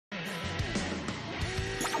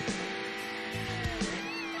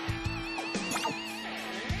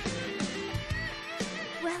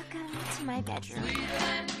my bedroom.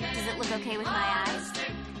 Does it look okay with my eyes?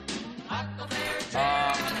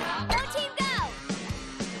 Go team, go!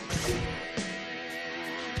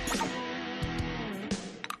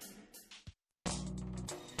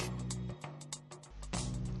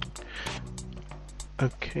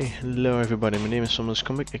 Okay, hello everybody, my name is Someone's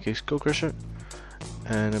Comic, aka Skullcrusher,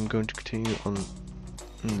 and I'm going to continue on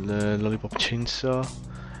the Lollipop Chainsaw.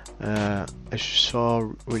 As you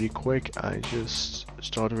saw really quick, I just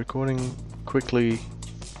started recording, quickly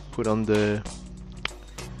put on the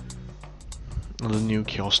new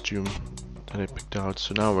costume that I picked out,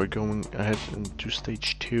 so now we're going ahead into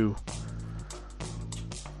stage 2.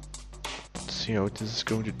 Let's see how this is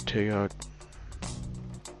going to take out.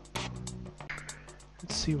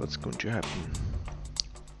 Let's see what's going to happen.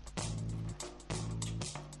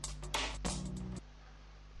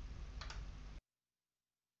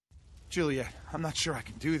 Juliet, I'm not sure I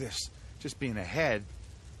can do this. Just being ahead.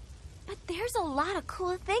 But there's a lot of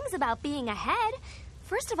cool things about being ahead.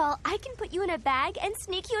 First of all, I can put you in a bag and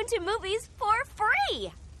sneak you into movies for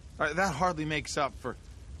free. That hardly makes up for...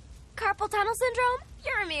 Carpal tunnel syndrome?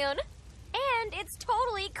 You're immune. And it's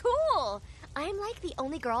totally cool. I'm like the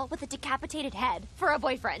only girl with a decapitated head for a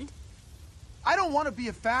boyfriend. I don't want to be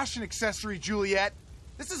a fashion accessory, Juliet.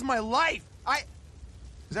 This is my life.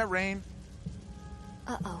 Is that rain?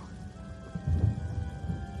 Uh-oh.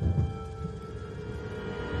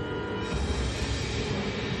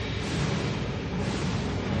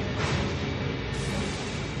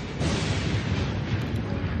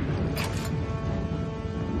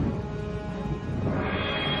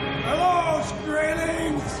 Hello,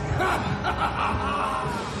 Skrellings!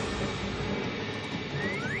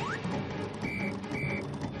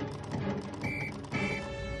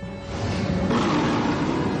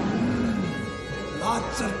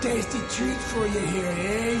 Lots of tasty treats for you here,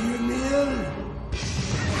 eh, you meal?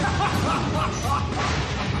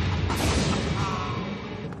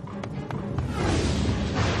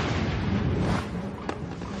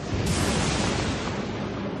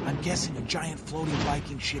 I'm guessing a giant floating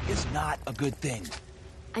Viking ship is not a good thing.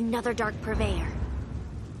 Another dark purveyor.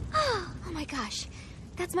 Oh my gosh.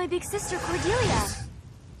 That's my big sister, Cordelia.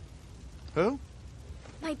 Who?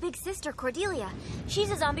 My big sister, Cordelia.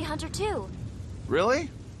 She's a zombie hunter, too. Really?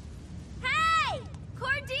 Hey!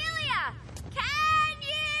 Cordelia! Can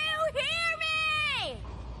you hear me?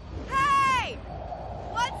 Hey!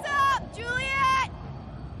 What's up, Juliet?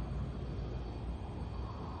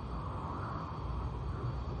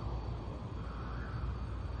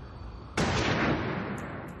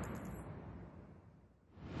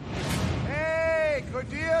 Hey,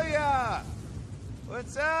 Cordelia!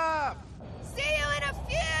 What's up? See you in a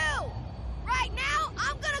few! Right now,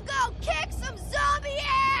 I'm gonna go kick some zombie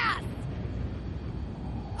ass!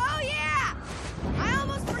 Oh yeah! I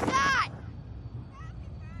almost forgot! Happy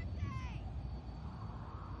birthday!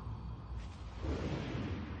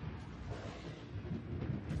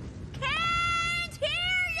 Can't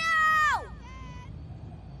hear you!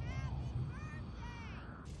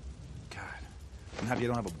 God, I'm happy I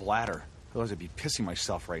don't have a bladder. Otherwise I'd be pissing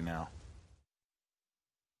myself right now.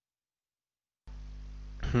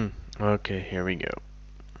 Okay, here we go.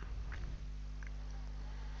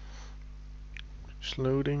 Just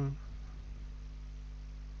loading.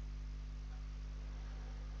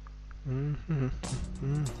 There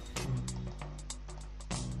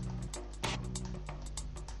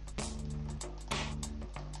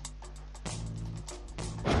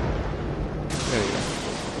you go.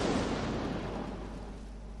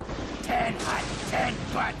 10 hot, 10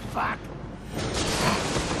 butt fuck!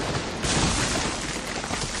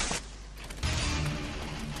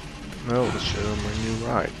 No, let's show them our new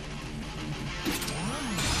ride.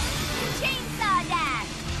 Chainsaw Dash!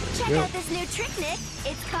 Check go. out this new trick, Nick.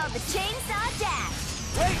 It's called the Chainsaw Dash.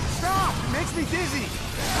 Wait, stop! It makes me dizzy!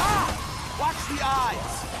 Ah! Watch the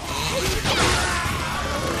eyes!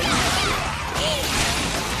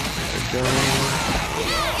 There we go.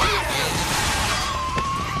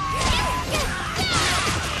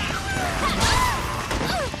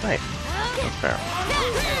 Hey, not fair.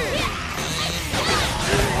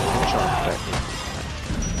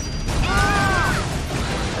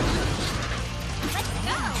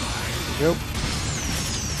 Yep.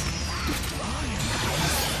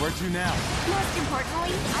 Where to now? Most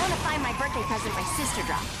importantly, I want to find my birthday present my sister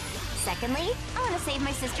dropped. Secondly, I want to save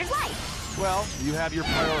my sister's life. Well, you have your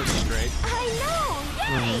priorities straight. I know!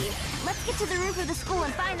 Yay! Let's get to the roof of the school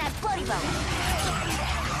and find that floaty boat.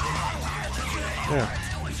 Yeah.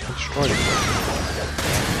 Destroyed it.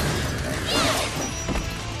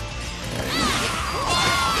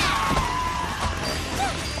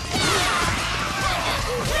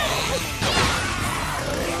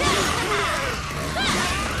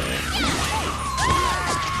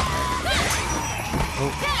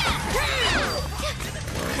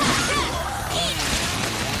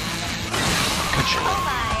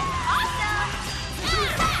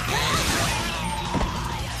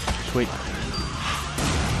 Sweet.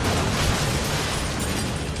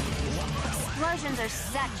 Explosions are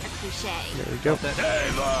such a cliche. There we go.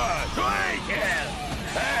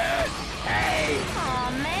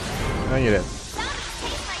 Aw, Mick. Now you're dead. Zombies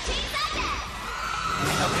taste my cheese up.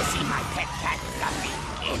 Hope to see my pet cat Fluffy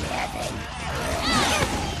in heaven.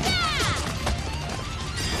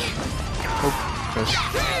 Oh, yes.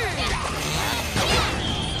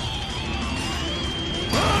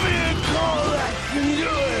 Mommy and Carl that can do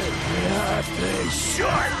it. Nothing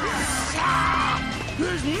short.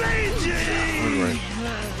 There's major. Alright.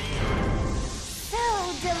 So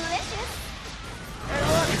delicious. Hey,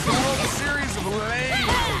 look, it's the World Series of Lame.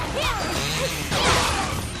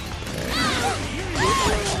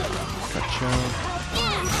 Gotcha.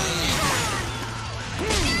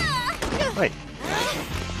 Wait.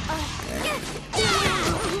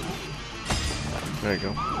 There you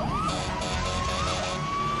go.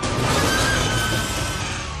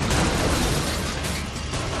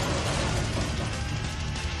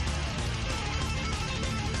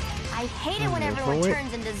 I hate it when everyone forward.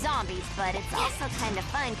 turns into zombies, but it's also kind of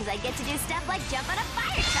fun because I get to do stuff like jump on a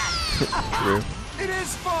fire truck. True. It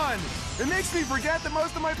is fun. It makes me forget that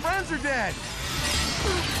most of my friends are dead.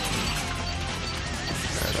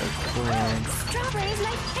 Strawberry's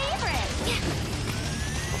my favorite.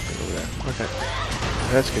 Over there.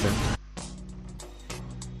 Okay. Let's get in.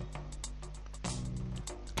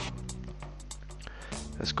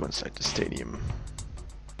 Let's go inside the stadium.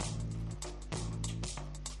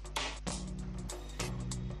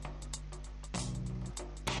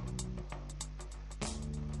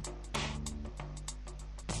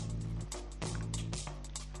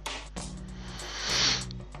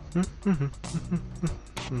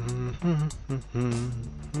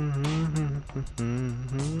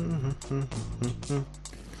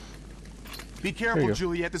 Be There careful, you go.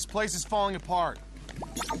 Juliet. This place is falling apart.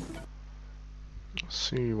 Let's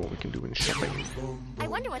see what we can do in shopping. I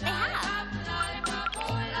wonder what they have.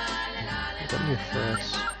 Got any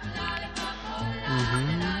threats?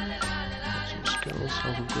 Some skills,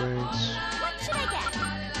 health upgrades, What should I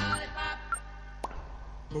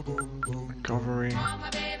recovery.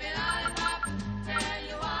 get?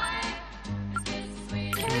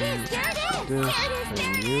 There it is. There it is. This There it is. and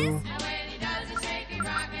There it you. is.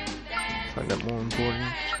 Find that more important.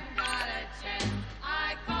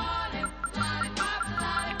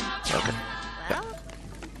 Okay. Well,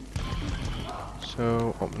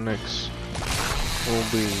 So up next will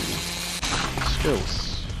be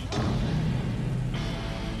skills.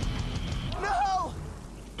 No!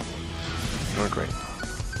 Oh great.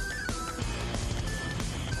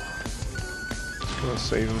 Just gonna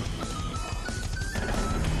save him.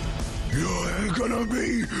 You're gonna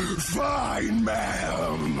be fine,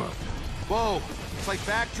 ma'am. Whoa, it's like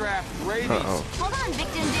backdraft rabies. Uh-oh. hold on,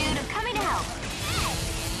 victim dude. I'm coming to help.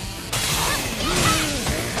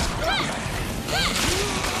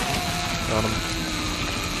 Got him.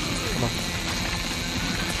 Come on.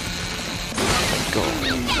 Let's go.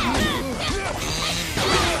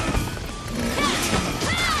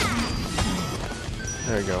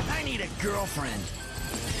 There you go. I need a girlfriend.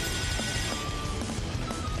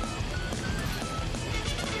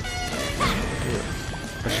 Here.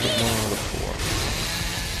 Let's get more on the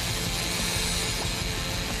floor.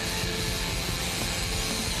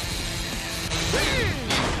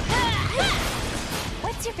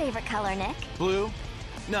 What's your favorite color, Nick? Blue?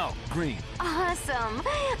 No, green. Awesome.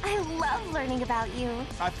 I love learning about you.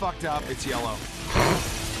 I fucked up. It's yellow.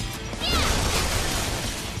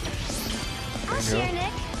 I'll There you share, go.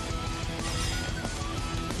 Nick.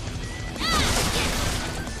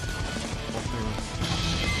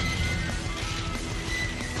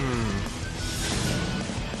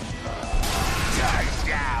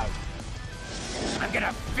 Touchdown! I'm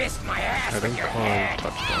gonna fist my ass I with don't your call head. it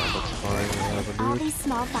touchdown, that's fine. We'll have a All dude. these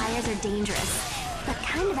small fires are dangerous, but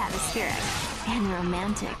kind of atmospheric and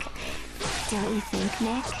romantic. Don't you think,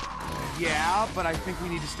 Nick? Yeah, but I think we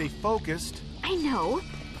need to stay focused. I know.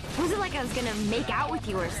 It wasn't like I was gonna make out with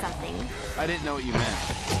you or something. I didn't know what you meant.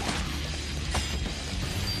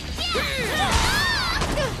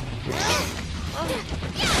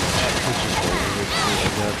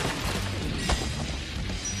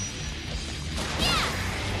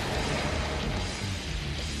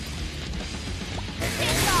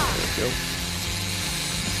 Go.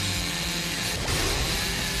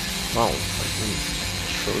 Wow, I think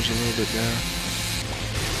it's frozen a little bit there.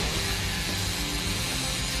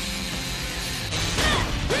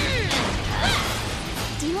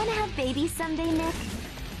 babies someday, Nick?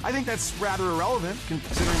 I think that's rather irrelevant,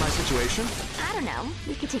 considering my situation. I don't know.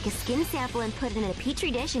 We could take a skin sample and put it in a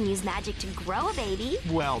petri dish and use magic to grow a baby.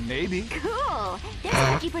 Well, maybe. Cool. There's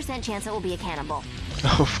a 50% chance it will be a cannibal.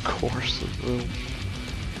 Of course it will.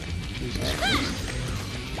 Jesus Christ.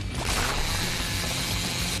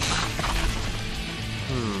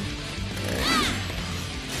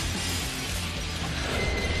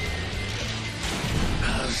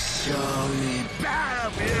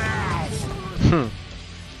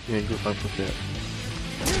 Yeah, good luck with that.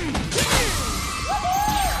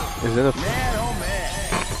 Is that a...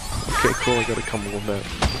 Okay, cool, I got a combo with that.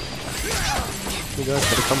 You guys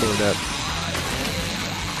got a combo with that.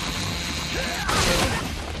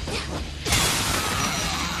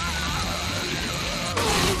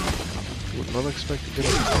 Would not expect to get a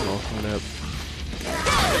combo from that.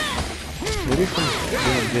 Maybe from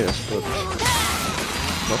doing this, but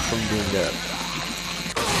not from doing that.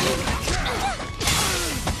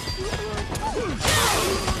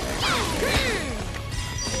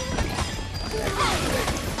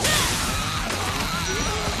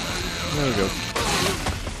 There we go.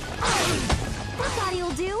 That body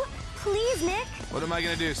will do. Please, Nick. What am I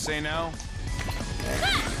gonna do, say no?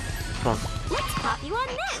 Come on. Let's pop you on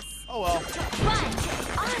this. Oh well.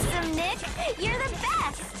 What? Awesome, Nick. You're the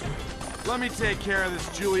best. Let me take care of this,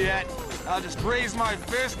 Juliet. I'll just raise my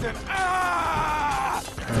fist and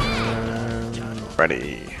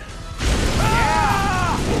Ready.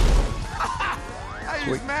 I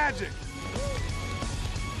use magic.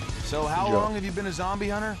 So how long have you been a zombie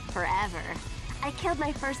hunter? Forever. I killed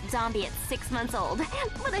my first zombie at 6 months old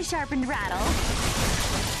with a sharpened rattle.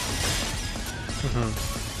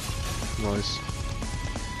 Nice.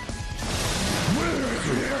 We're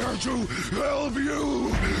here to help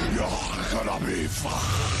you. You're gonna be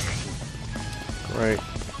fine. Great.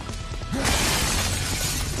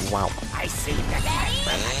 Wow. I see the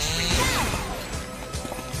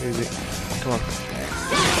Easy. Come on.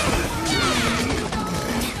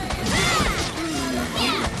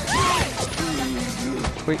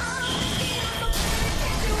 Wait.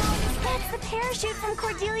 That's the parachute from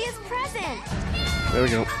Cordelia's present. There we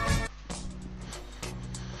go.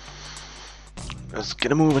 Let's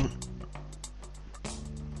get it moving.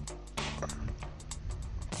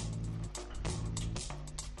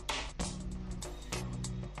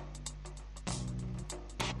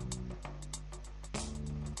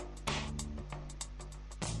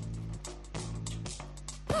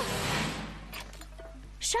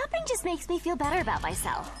 Shopping just makes me feel better about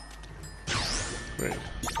myself. Great.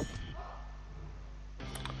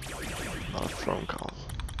 A phone call.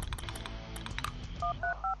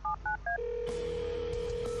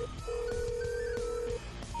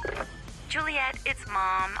 Juliet, it's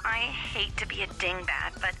Mom. I hate to be a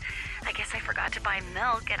dingbat, but I guess I forgot to buy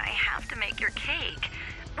milk and I have to make your cake.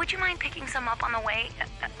 Would you mind picking some up on the way?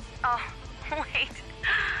 Oh, wait.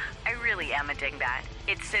 I really am a dingbat.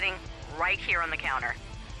 It's sitting right here on the counter.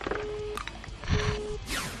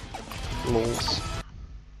 Lols.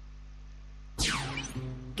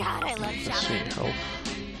 God, I love Let's see, shopping. health.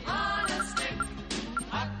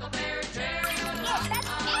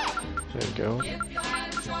 There we go.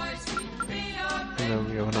 And then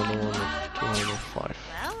we have another one of 205.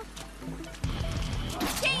 Well,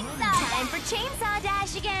 chainsaw! Time for chainsaw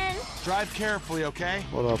dash again. Drive carefully, okay?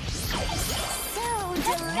 What up? So There you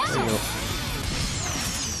delicious.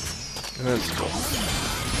 go. Let's go.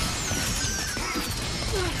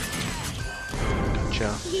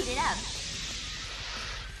 Gotcha. Heat it up.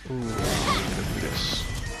 Ooh, I'm gonna do this.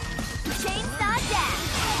 Chainsaw dash.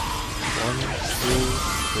 1, 2,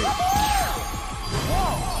 3.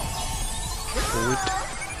 Hold it.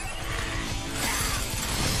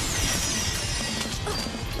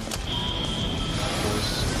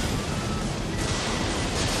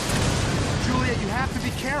 Juliet, you have to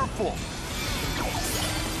be careful.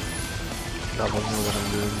 I don't know what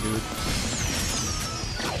I'm doing, dude.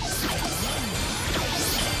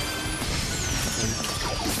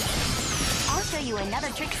 I'll show you another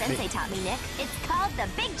trick Sensei taught me, Nick. It's called the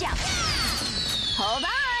big jump. Hold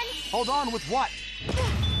on. Hold on with what?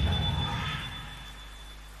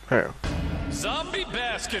 Here. Zombie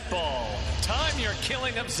basketball. Time your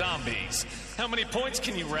killing of zombies. How many points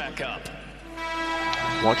can you rack up?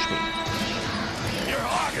 Watch me. You're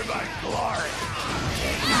hogging my glory.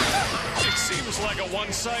 It seems like a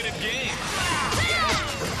one-sided game.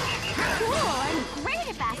 Cool, I'm great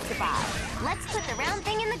at basketball. Let's put the round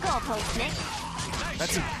thing in the goalpost, Nick.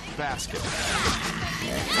 That's a basket.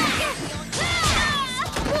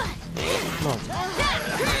 Come on.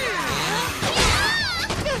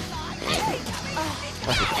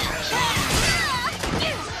 That's a pass.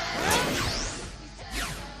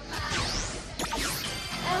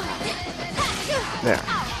 There.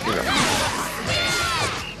 You go.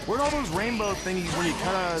 Where'd all those rainbow thingies where you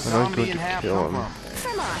cut a I'm zombie going in to half kill come him. from?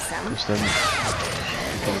 From awesome. Because then he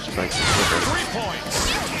comes back quicker. 3 points.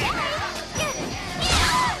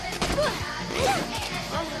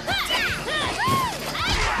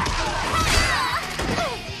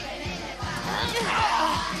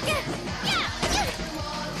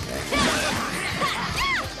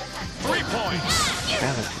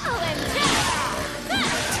 Damn it.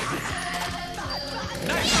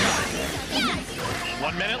 Nice shot.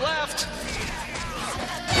 1 minute left.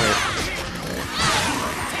 Wait.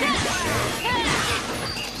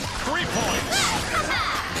 3 points.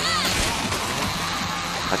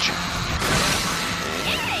 Gotcha.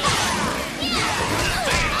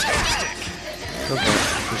 Fantastic. Okay.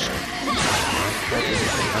 Just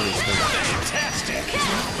Fantastic.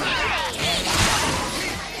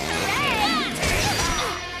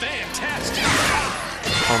 Fantastic.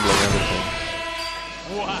 humbling everything.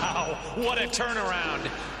 Wow, what a turnaround.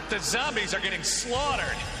 The zombies are getting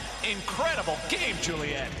slaughtered. Incredible game,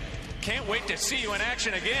 Juliet. Can't wait to see you in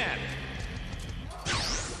action again.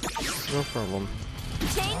 No problem.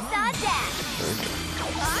 Chainsaw Dash.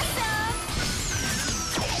 Awesome.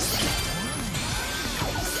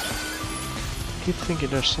 Keep thinking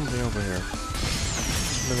there's something over here.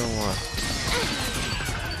 I don't know why.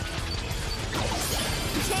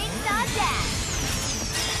 Chainsaw Dash.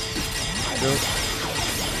 Go.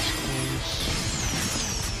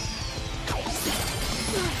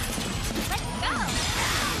 Let's go.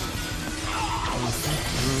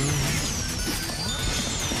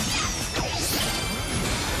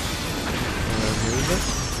 Here we go.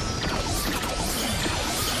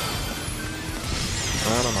 I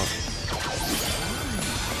don't know.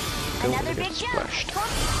 Another big jump. Splashed.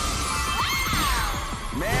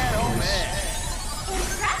 Man, oh man.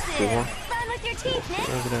 Impressive. Good one. Fun with your teeth, Nick.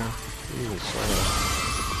 Over there. Ooh, sorry.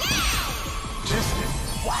 Just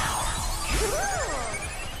wow.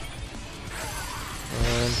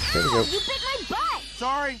 And there we go. You bit my butt.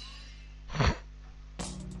 Sorry.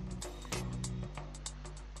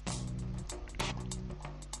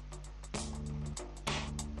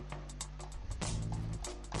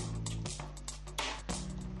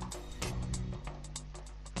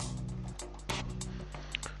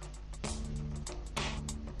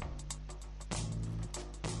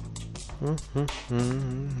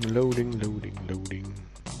 Loading, loading, loading.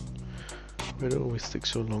 It always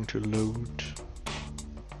takes so long to load.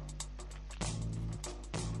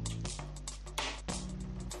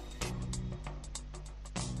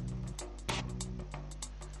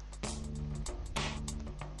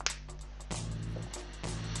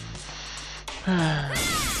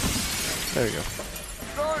 There you go.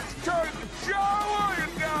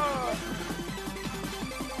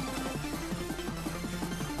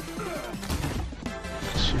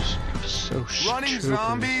 It's just so Running stupid.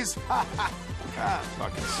 zombies? Ah,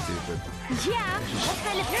 fucking stupid. Yeah, what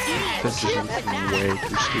kind of idiot That's shit just like that? way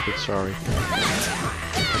too stupid, sorry. I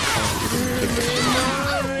can't even think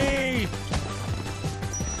of it.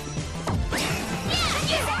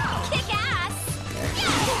 Kick ass! Kick ass!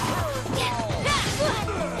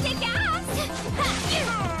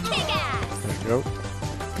 Kick ass! There you go.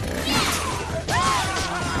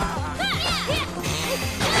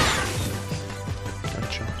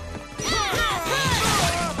 Gotcha.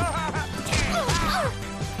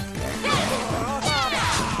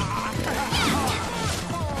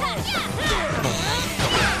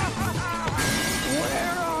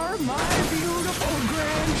 Where are my beautiful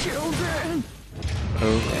grandchildren?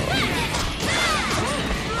 Oh.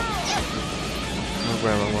 My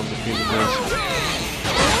grandma wants a piece of this.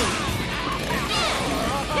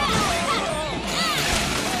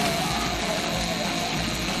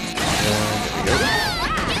 And there we go.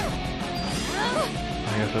 I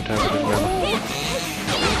have no time for this grandma.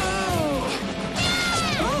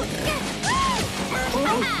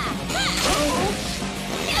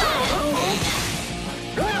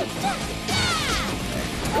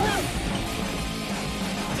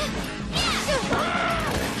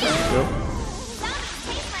 Yep.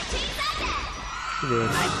 Good.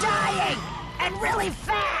 I'm dying! And really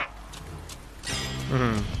fat!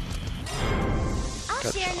 I'll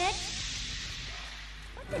Gotcha. share, Nick.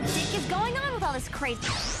 What the dick is going on with all this crazy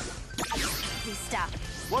stuff?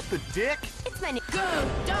 What the dick? It's my new Go,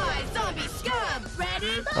 die, zombie scum!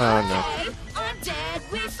 Ready? Oh no. Okay, undead,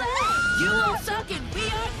 we slay! You all suck and we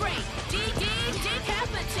are great!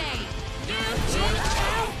 Decapitate! You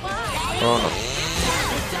Oh no.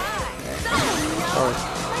 Sorry.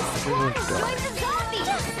 Join the zombies!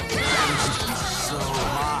 So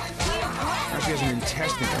hot. Like there's an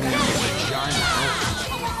intestine coming out of a vagina.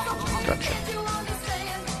 Gotcha.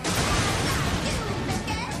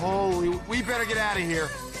 We better get out of here.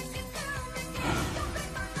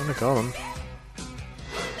 Oh, I got him.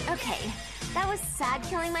 Okay, that was sad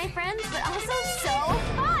killing my friends, but also so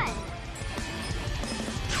fun!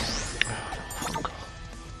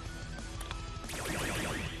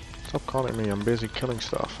 Stop calling me, I'm busy killing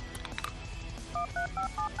stuff.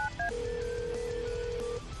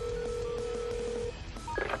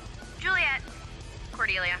 Juliet.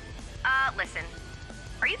 Cordelia. Listen.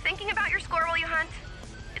 Are you thinking about your score while you hunt?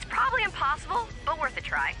 It's probably impossible, but worth a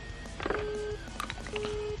try.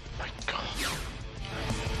 My God.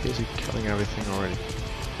 Busy killing everything already.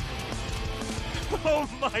 Oh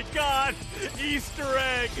my God! Easter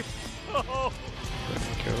egg! Oh. There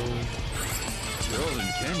we go. Girls in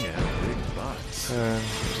Kenya have big butts. And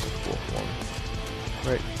here's the fourth one.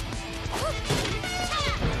 Right.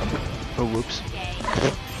 Oh, whoops.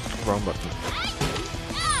 Wrong button.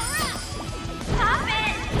 Stop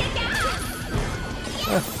it! Kick out!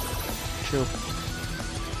 Ah, chill.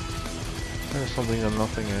 There's something and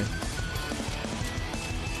nothing, eh?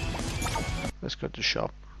 Let's go to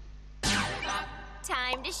shop.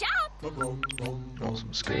 Time to shop!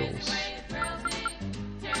 Awesome skills.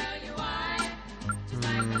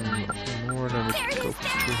 Nothing more, then we can go for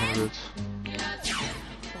 200.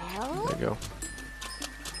 Well, There you go.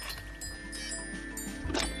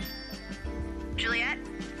 Juliet,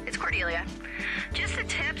 it's Cordelia. Just a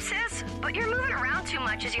tip, sis, but you're moving around too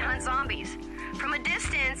much as you hunt zombies. From a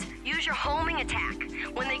distance, use your homing attack.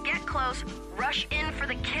 When they get close, rush in for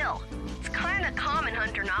the kill. It's kind of common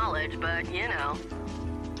hunter knowledge, but you know.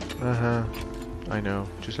 Uh-huh. I know.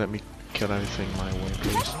 Just let me kill everything my way,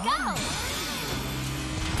 please. let's go!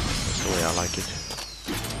 That's the way I like it.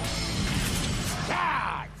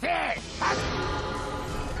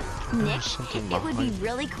 Nick, Something it would be behind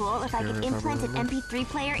really cool if I could here, if I implant an remember. MP3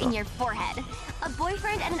 player in your forehead. A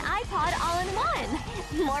boyfriend and an iPod all in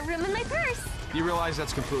one. More room in my purse. You realize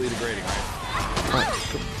that's completely degrading, right?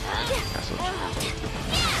 That's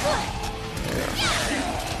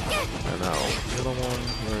and now the other one,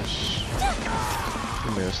 where's...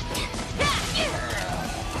 You missed.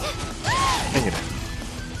 Dang it.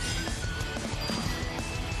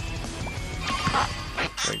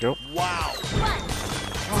 There you go. Wow.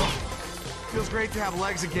 Feels great to have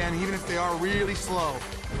legs again, even if they are really slow.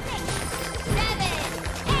 7, 8,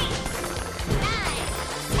 9,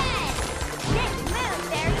 10. Nick, move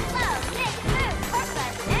very slow. Nick, move. More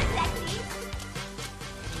fun and sexy.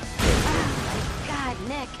 Oh my God,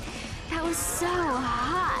 Nick. That was so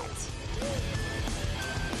hot.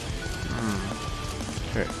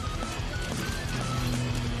 Okay.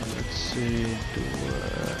 Let's see.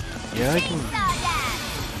 Yeah, I can.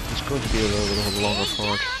 It's going to be a little bit of a longer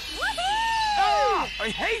part. I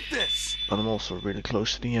hate this! But I'm also really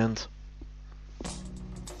close to the end.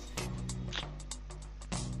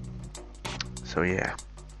 So yeah.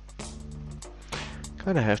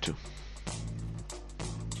 Kinda have to.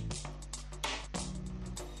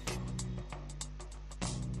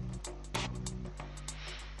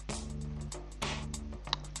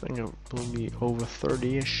 I think it will be over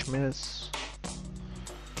 30-ish minutes.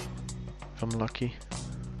 If I'm lucky.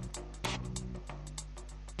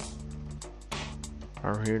 I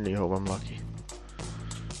really hope I'm lucky.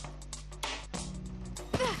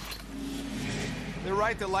 They're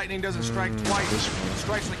right that lightning doesn't strike twice. It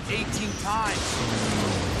strikes like 18 times.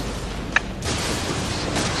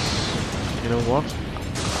 You know what?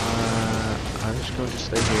 I'm just going to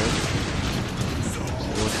stay here. See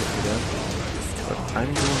what we do. But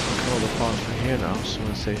I'm going to call the part from here now. So I'm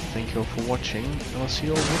going to say thank you all for watching. And I'll see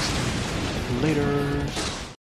you all next time. Later.